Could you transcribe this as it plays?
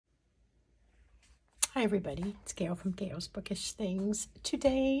Hi everybody, it's Gail from Gail's Bookish Things.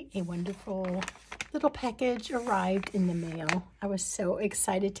 Today, a wonderful little package arrived in the mail. I was so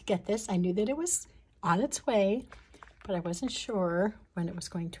excited to get this. I knew that it was on its way, but I wasn't sure when it was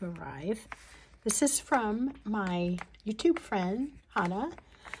going to arrive. This is from my YouTube friend, Hana,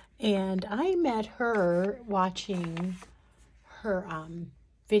 and I met her watching her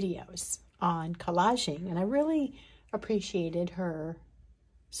videos on collaging, and I really appreciated her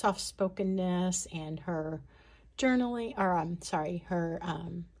soft-spokenness and her journaling, or her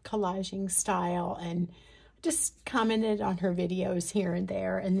collaging style, and just commented on her videos here and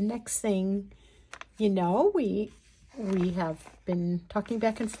there. And the next thing you know, we have been talking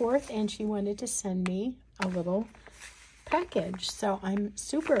back and forth, and she wanted to send me a little package. So I'm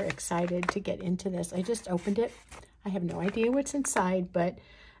super excited to get into this. I just opened it. I have no idea what's inside, but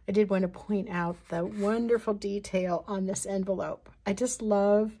I did want to point out the wonderful detail on this envelope. I just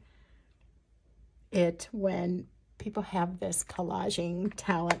love it when people have this collaging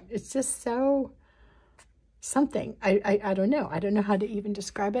talent. It's just so something. I don't know. I don't know how to even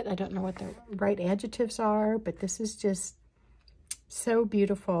describe it. I don't know what the right adjectives are, but this is just so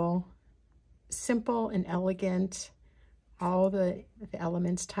beautiful, simple and elegant. All the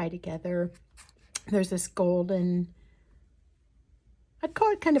elements tie together. There's this golden, I'd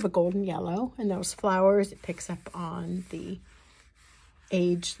call it kind of a golden yellow, and those flowers, it picks up on the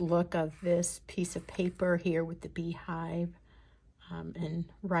aged look of this piece of paper here with the beehive and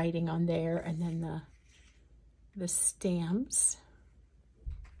writing on there. And then the stamps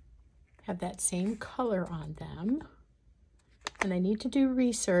have that same color on them. And I need to do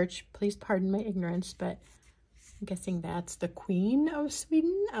research. Please pardon my ignorance, but I'm guessing that's the Queen of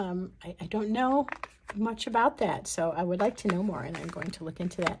Sweden. I don't know much about that, so I would like to know more, and I'm going to look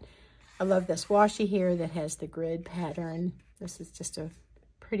into that. I love this washi here that has the grid pattern. This is just a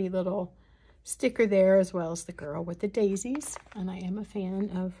pretty little sticker there, as well as the girl with the daisies, and I am a fan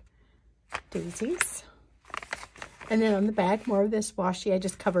of daisies. And then on the back, more of this washi. I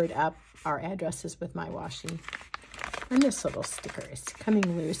just covered up our addresses with my washi. And this little sticker is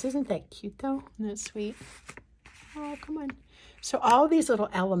coming loose. Isn't that cute, though? Isn't that sweet? Oh, come on. So all these little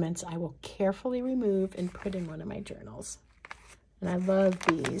elements I will carefully remove and put in one of my journals. And I love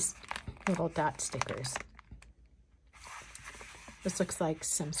these little dot stickers. This looks like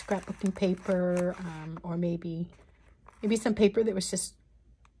some scrapbooking paper, or maybe some paper that was just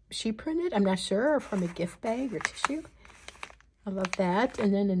sheet printed. I'm not sure, or from a gift bag or tissue. I love that.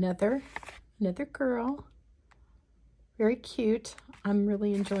 And then another girl. Very cute. I'm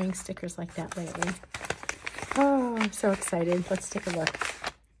really enjoying stickers like that lately. Oh, I'm so excited. Let's take a look.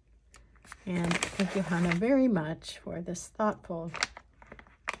 And thank you, Hana, very much for this thoughtful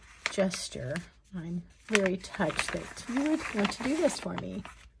gesture. I'm very touched that you would want to do this for me.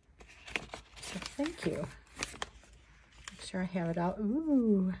 So thank you. Make sure I have it all.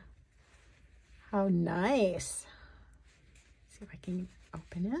 Ooh, how nice. Let's see if I can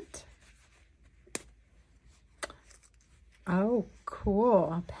open it. Oh,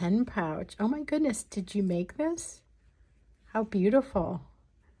 cool. A pen pouch. Oh my goodness. Did you make this? How beautiful.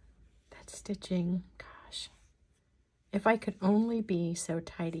 That stitching. Gosh. If I could only be so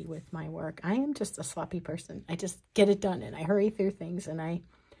tidy with my work. I am just a sloppy person. I just get it done and I hurry through things, and I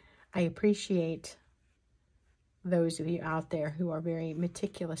appreciate those of you out there who are very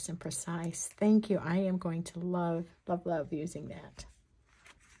meticulous and precise. Thank you. I am going to love, love, love using that.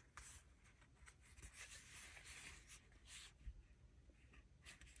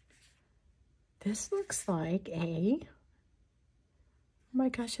 This looks like oh my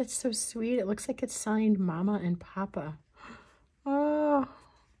gosh, that's so sweet. It looks like it's signed Mama and Papa. Oh,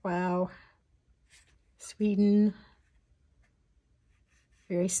 wow. Sweden.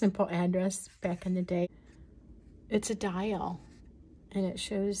 Very simple address back in the day. It's a dial, and it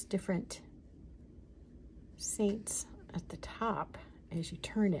shows different saints at the top as you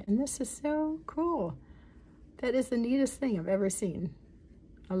turn it. And this is so cool. That is the neatest thing I've ever seen.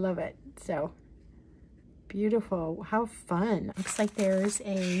 I love it. So beautiful. How fun. Looks like there's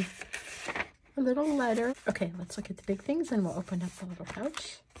a little letter. Okay, let's look at the big things, and we'll open up the little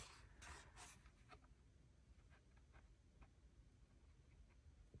pouch.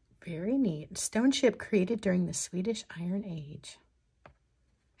 Very neat. Stone ship created during the Swedish Iron Age.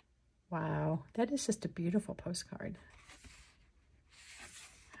 Wow, that is just a beautiful postcard.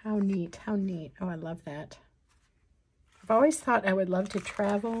 How neat, how neat. Oh, I love that. I've always thought I would love to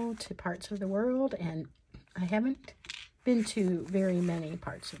travel to parts of the world, and I haven't been to very many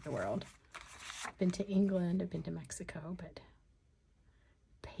parts of the world. I've been to England, I've been to Mexico, but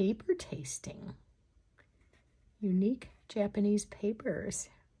paper tasting. Unique Japanese papers.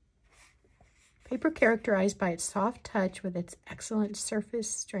 Paper characterized by its soft touch with its excellent surface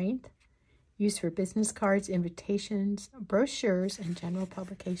strength, used for business cards, invitations, brochures, and general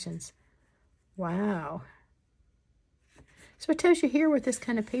publications. Wow. So it tells you here what this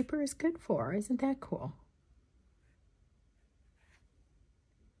kind of paper is good for. Isn't that cool?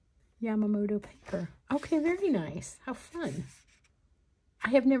 Yamamoto paper. Okay, very nice. How fun.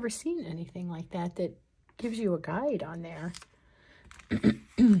 I have never seen anything like that that gives you a guide on there.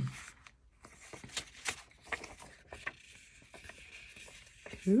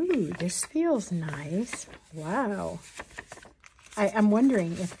 Ooh, this feels nice. Wow. I'm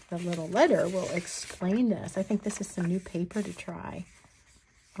wondering if the little letter will explain this. I think this is some new paper to try.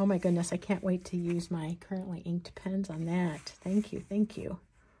 Oh my goodness, I can't wait to use my currently inked pens on that. Thank you, thank you.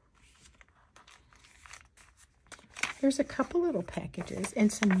 There's a couple little packages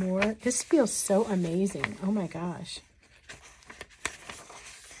and some more. This feels so amazing. Oh my gosh.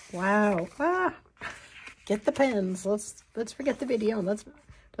 Wow. Ah, get the pens. Let's forget the video.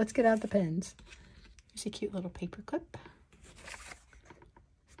 Let's get out the pens. There's a cute little paper clip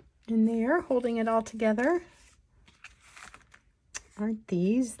in there, holding it all together. Aren't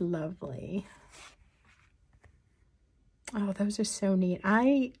these lovely? Oh, those are so neat.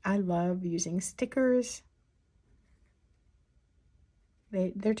 I love using stickers.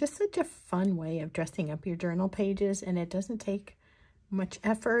 They're just such a fun way of dressing up your journal pages, and it doesn't take much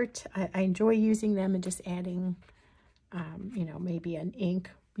effort. I enjoy using them and just adding, you know, maybe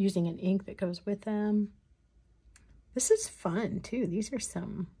using an ink that goes with them. This is fun too. These are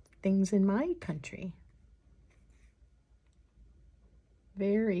some things in my country.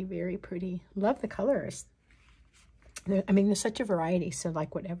 Very, very pretty. Love the colors. I mean, there's such a variety. So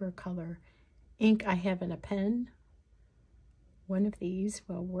like whatever color ink I have in a pen, one of these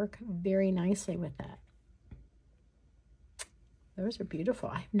will work very nicely with that. Those are beautiful.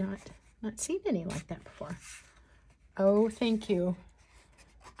 I've not seen any like that before. Oh, thank you.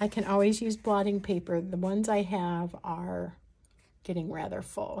 I can always use blotting paper. The ones I have are getting rather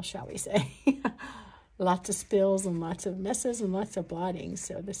full, shall we say. Lots of spills and lots of messes and lots of blotting.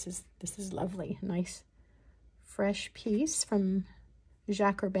 So this is lovely. Nice fresh piece from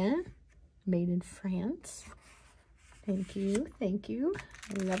Jacques Urbain, made in France. Thank you, thank you.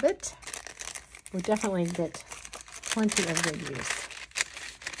 I love it. We'll definitely get plenty of good use.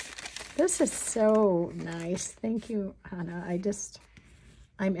 This is so nice. Thank you, Hana.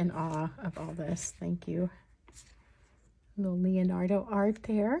 I'm in awe of all this. Thank you. Little Leonardo art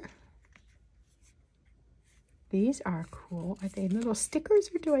there. These are cool. Are they little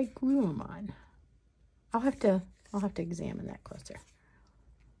stickers or do I glue them on? I'll have to examine that closer.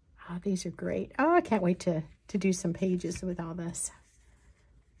 Oh, these are great. Oh, I can't wait to do some pages with all this.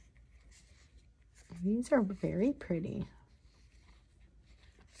 These are very pretty.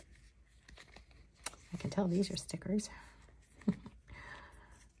 I can tell these are stickers.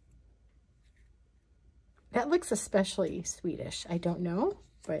 That looks especially Swedish. I don't know,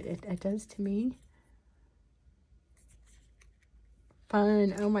 but it does to me.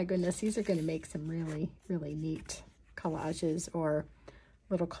 Fun. Oh my goodness, these are going to make some really, really neat collages or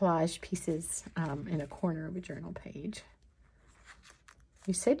little collage pieces in a corner of a journal page.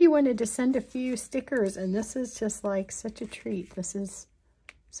 You said you wanted to send a few stickers, and this is just like such a treat. This is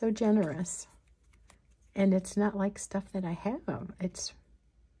so generous. And it's not like stuff that I have. It's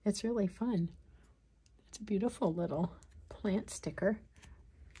really fun. It's a beautiful little plant sticker.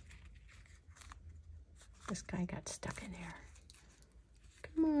 This guy got stuck in there.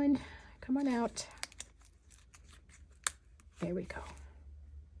 Come on out. There we go.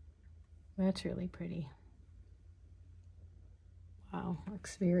 That's really pretty. Wow,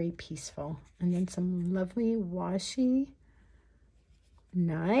 looks very peaceful. And then some lovely washi.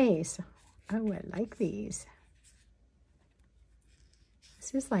 Nice. Oh, I like these.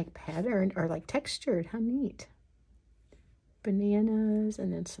 This is like patterned or like textured. How neat. Bananas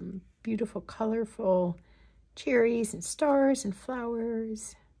and then some beautiful colorful cherries and stars and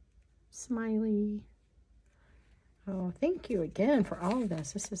flowers. Smiley. Oh, thank you again for all of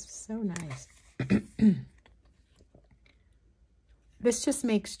this. This is so nice. This just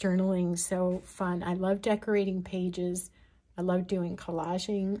makes journaling so fun. I love decorating pages. I love doing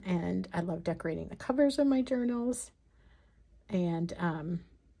collaging, and I love decorating the covers of my journals. And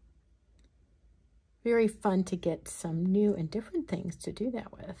very fun to get some new and different things to do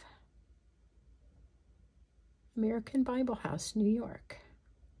that with. American Bible House, New York.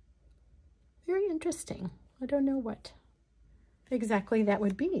 Very interesting. I don't know what exactly that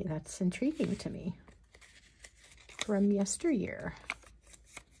would be. That's intriguing to me. From yesteryear.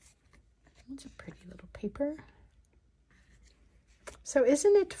 That's a pretty little paper. So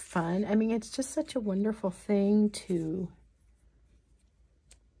isn't it fun? I mean, it's just such a wonderful thing to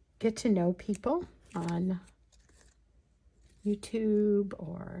get to know people on YouTube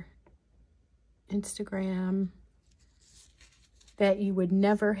or Instagram that you would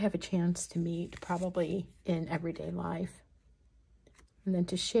never have a chance to meet probably in everyday life. And then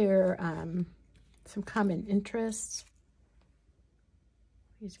to share some common interests.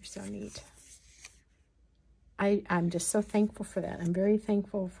 These are so neat. I'm just so thankful for that. I'm very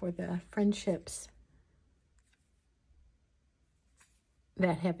thankful for the friendships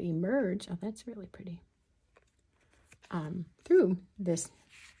that have emerged. Oh, that's really pretty. Through this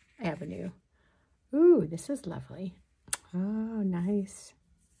avenue. Ooh, this is lovely. Oh, nice.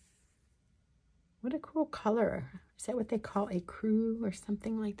 What a cool color. Is that what they call a crew or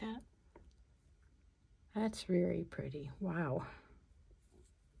something like that? That's very pretty. Wow.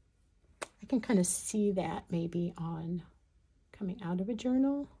 I can kind of see that maybe on coming out of a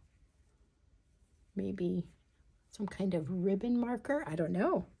journal. Maybe some kind of ribbon marker. I don't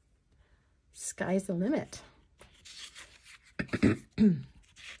know. Sky's the limit.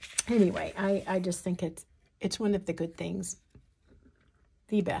 Anyway, I just think it's one of the good things,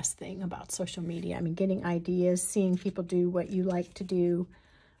 the best thing about social media. I mean, getting ideas, seeing people do what you like to do,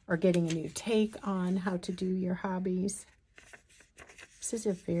 or getting a new take on how to do your hobbies. This is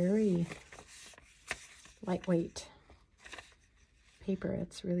a very lightweight paper.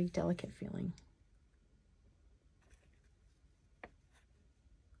 It's really delicate feeling.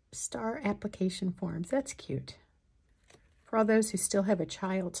 Star application forms. That's cute. For all those who still have a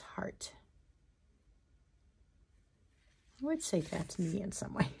child's heart. I would say that's me in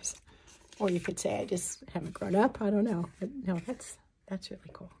some ways. Or you could say I just haven't grown up. I don't know. But no, that's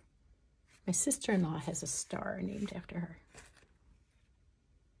really cool. My sister-in-law has a star named after her.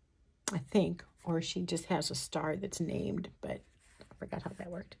 I think. Or she just has a star that's named, but I forgot how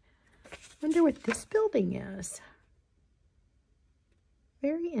that worked. Wonder what this building is.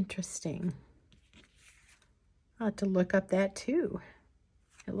 Very interesting. I'll have to look up that too.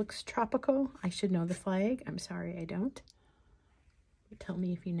 It looks tropical. I should know the flag. I'm sorry I don't. Tell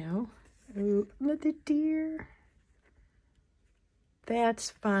me if you know. Ooh, look at the deer.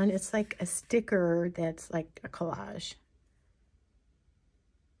 That's fun. It's like a sticker that's like a collage.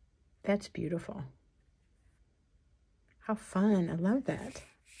 That's beautiful. How fun. I love that.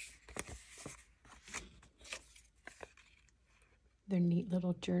 Their neat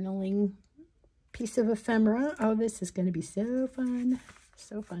little journaling piece of ephemera. Oh, this is going to be so fun.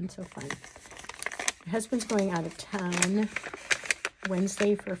 So fun, so fun. My husband's going out of town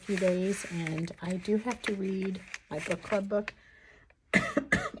Wednesday for a few days, and I do have to read my book club book, or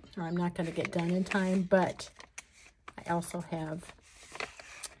I'm not going to get done in time, but I also have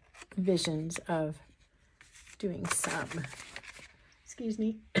visions of doing some, excuse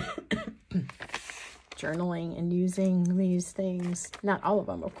me, journaling and using these things, not all of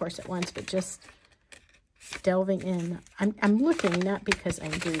them, of course, at once, but just delving in. I'm looking, not because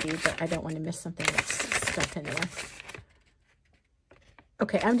I'm greedy, but I don't want to miss something that's stuck in there.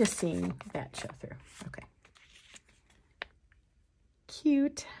 Okay, I'm just seeing that show through. Okay.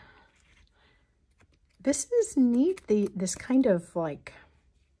 Cute. This is neat, this kind of like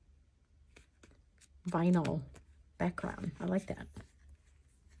vinyl background. I like that.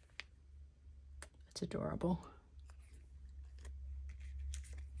 It's adorable.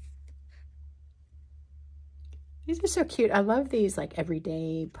 These are so cute. I love these like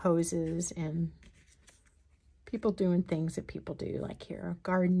everyday poses and people doing things that people do, like here,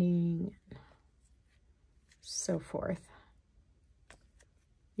 gardening, and so forth.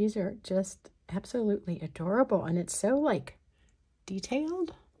 These are just absolutely adorable, and it's so like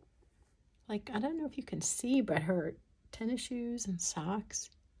detailed. Like, I don't know if you can see, but her tennis shoes and socks.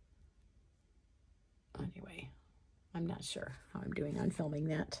 Anyway, I'm not sure how I'm doing on filming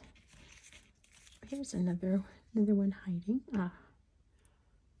that. Here's another one hiding. Ah,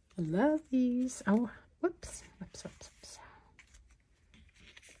 I love these. Oh, whoops.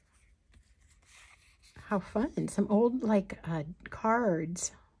 How fun. Some old, like,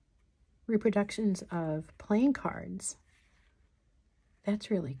 cards. Reproductions of playing cards.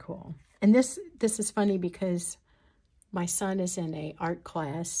 That's really cool. And this is funny because my son is in an art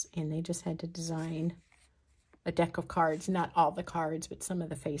class, and they just had to design a deck of cards. Not all the cards, but some of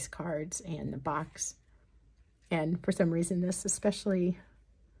the face cards and the box. And for some reason, this especially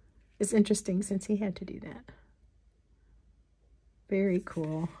is interesting since he had to do that. Very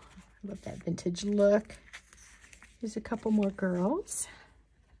cool. I love that vintage look. Here's a couple more girls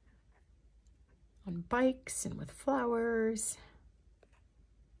on bikes and with flowers.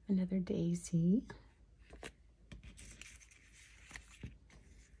 Another daisy.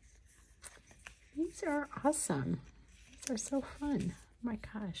 These are awesome. These are so fun. Oh my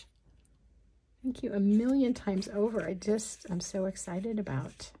gosh. Thank you a million times over. I'm so excited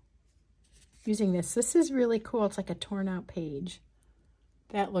about using this. This is really cool. It's like a torn out page.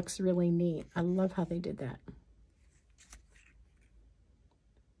 That looks really neat. I love how they did that.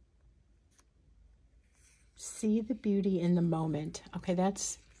 See the beauty in the moment. Okay,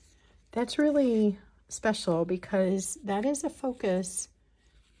 that's really special because that is a focus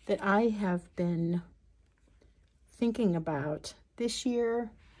that I have been thinking about this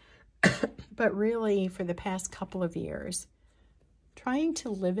year, but really for the past couple of years, trying to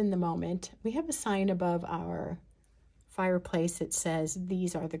live in the moment. We have a sign above our fireplace that says,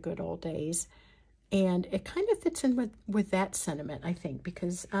 "These are the good old days." And it kind of fits in with that sentiment, I think,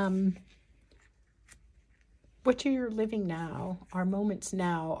 because what you're living now, our moments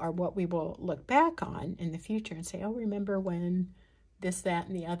now, are what we will look back on in the future and say, oh, remember when this, that,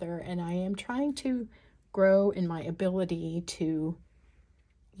 and the other. And I am trying to grow in my ability to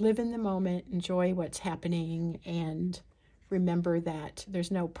live in the moment, enjoy what's happening, and remember that there's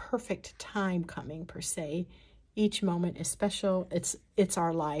no perfect time coming per se. Each moment is special. It's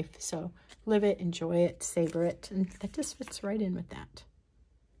our life. So live it, enjoy it, savor it. And that just fits right in with that.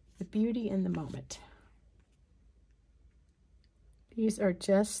 The beauty in the moment. These are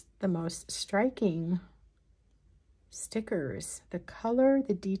just the most striking stickers. The color,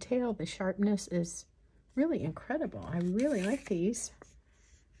 the detail, the sharpness is really incredible. I really like these.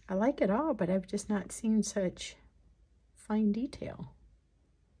 I like it all, but I've just not seen such fine detail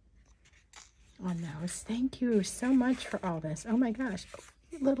on those. Thank you so much for all this. Oh my gosh.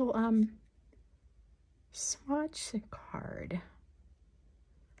 Little swatch card.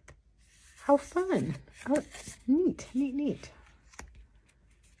 How fun. Oh, neat, neat, neat.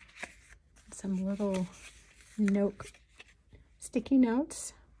 Some little sticky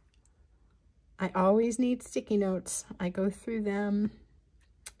notes. I always need sticky notes. I go through them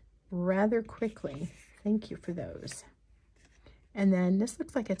rather quickly. Thank you for those. And then this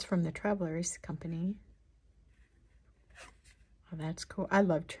looks like it's from the Travelers Company. Oh, that's cool. I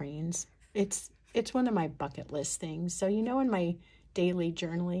love trains. It's one of my bucket list things. So, you know, in my daily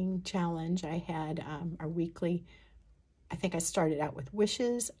journaling challenge, I had our weekly, I think I started out with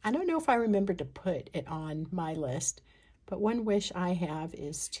wishes. I don't know if I remember to put it on my list, but one wish I have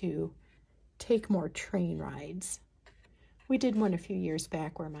is to take more train rides. We did one a few years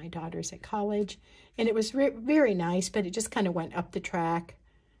back where my daughter's at college, and it was very nice, but it just kind of went up the track,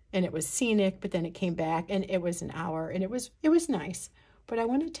 and it was scenic, but then it came back, and it was an hour, and it was nice. But I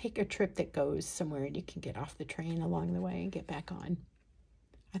want to take a trip that goes somewhere and you can get off the train along the way and get back on.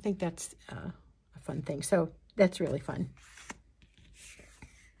 I think that's a fun thing. So that's really fun.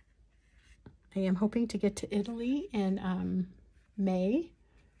 I am hoping to get to Italy in May.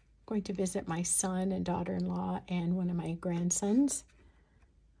 I'm going to visit my son and daughter-in-law and one of my grandsons.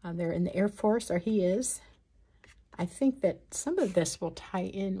 They're in the Air Force, or he is. I think that some of this will tie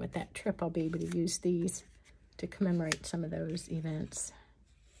in with that trip. I'll be able to use these to commemorate some of those events.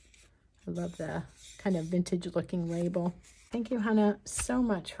 I love the kind of vintage-looking label. Thank you, Hana, so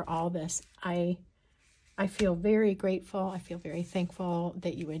much for all this. I feel very grateful. I feel very thankful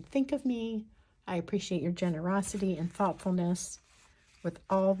that you would think of me. I appreciate your generosity and thoughtfulness with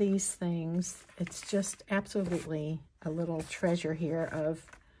all these things. It's just absolutely a little treasure here of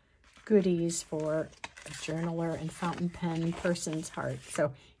goodies for a journaler and fountain pen person's heart.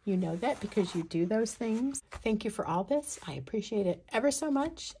 So you know that because you do those things. Thank you for all this. I appreciate it ever so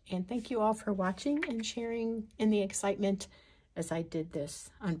much. And thank you all for watching and sharing in the excitement as I did this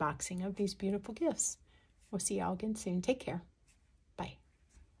unboxing of these beautiful gifts. We'll see y'all again soon. Take care.